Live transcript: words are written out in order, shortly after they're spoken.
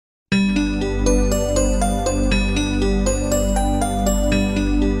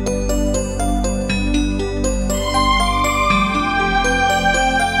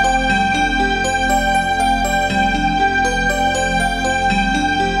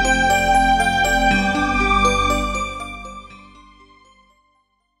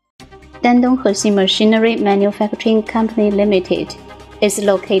Dandong Hexin Machinery Manufacturing Company Limited is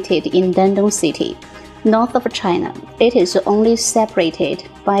located in Dandong City, north of China. It is only separated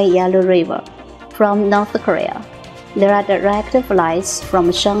by Yalu River from North Korea. There are direct flights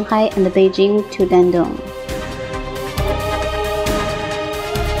from Shanghai and Beijing to Dandong.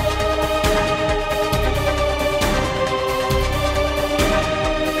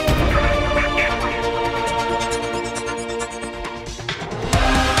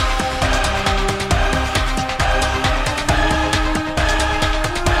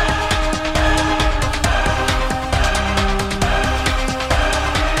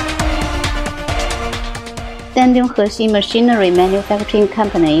 Dandong Hexin Machinery Manufacturing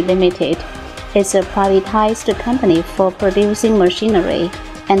Company Limited is a privatized company for producing machinery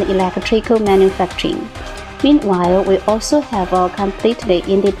and electrical manufacturing. Meanwhile, we also have a completely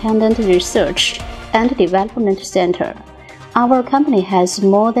independent research and development center. Our company has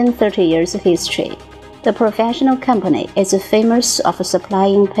more than 30 years of history. The professional company is famous of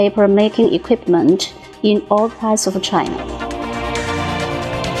supplying paper-making equipment in all parts of China.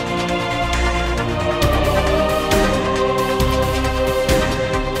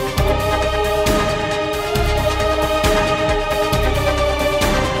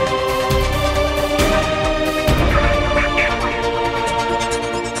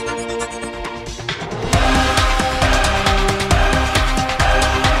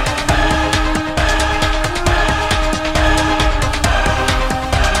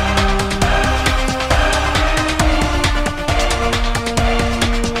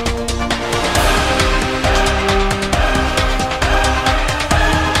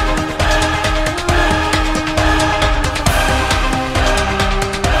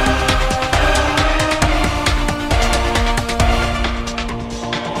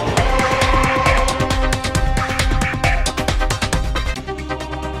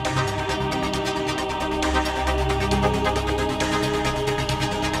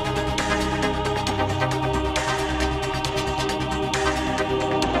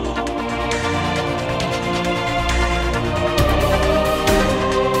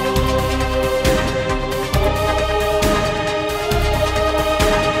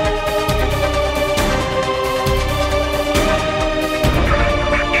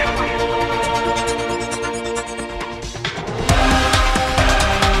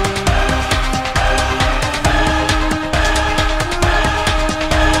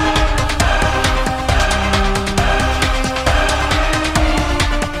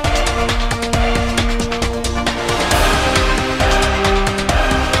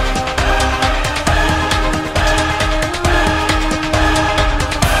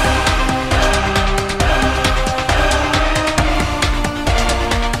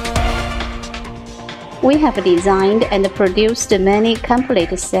 We have designed and produced many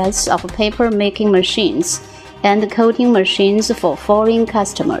complete sets of paper-making machines and coating machines for foreign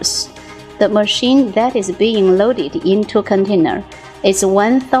customers. The machine that is being loaded into a container is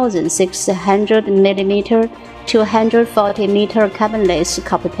 1,600 mm to 140 meter carbonless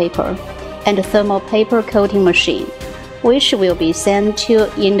copy paper and thermal paper coating machine, which will be sent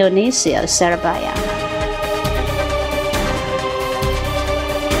to Indonesia, Surabaya.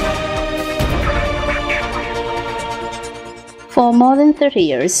 For more than 30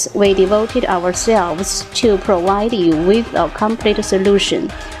 years, we devoted ourselves to provide you with a complete solution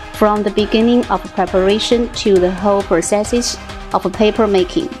from the beginning of preparation to the whole processes of paper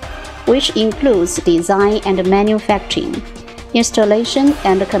making, which includes design and manufacturing, installation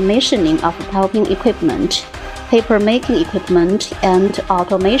and commissioning of pulping equipment, paper making equipment and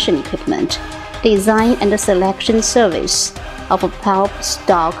automation equipment, design and selection service of pulp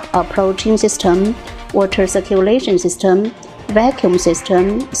stock approaching system, water circulation system, vacuum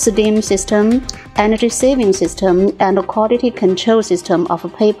system, steam system, energy saving system, and quality control system of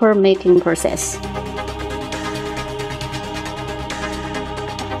paper making process.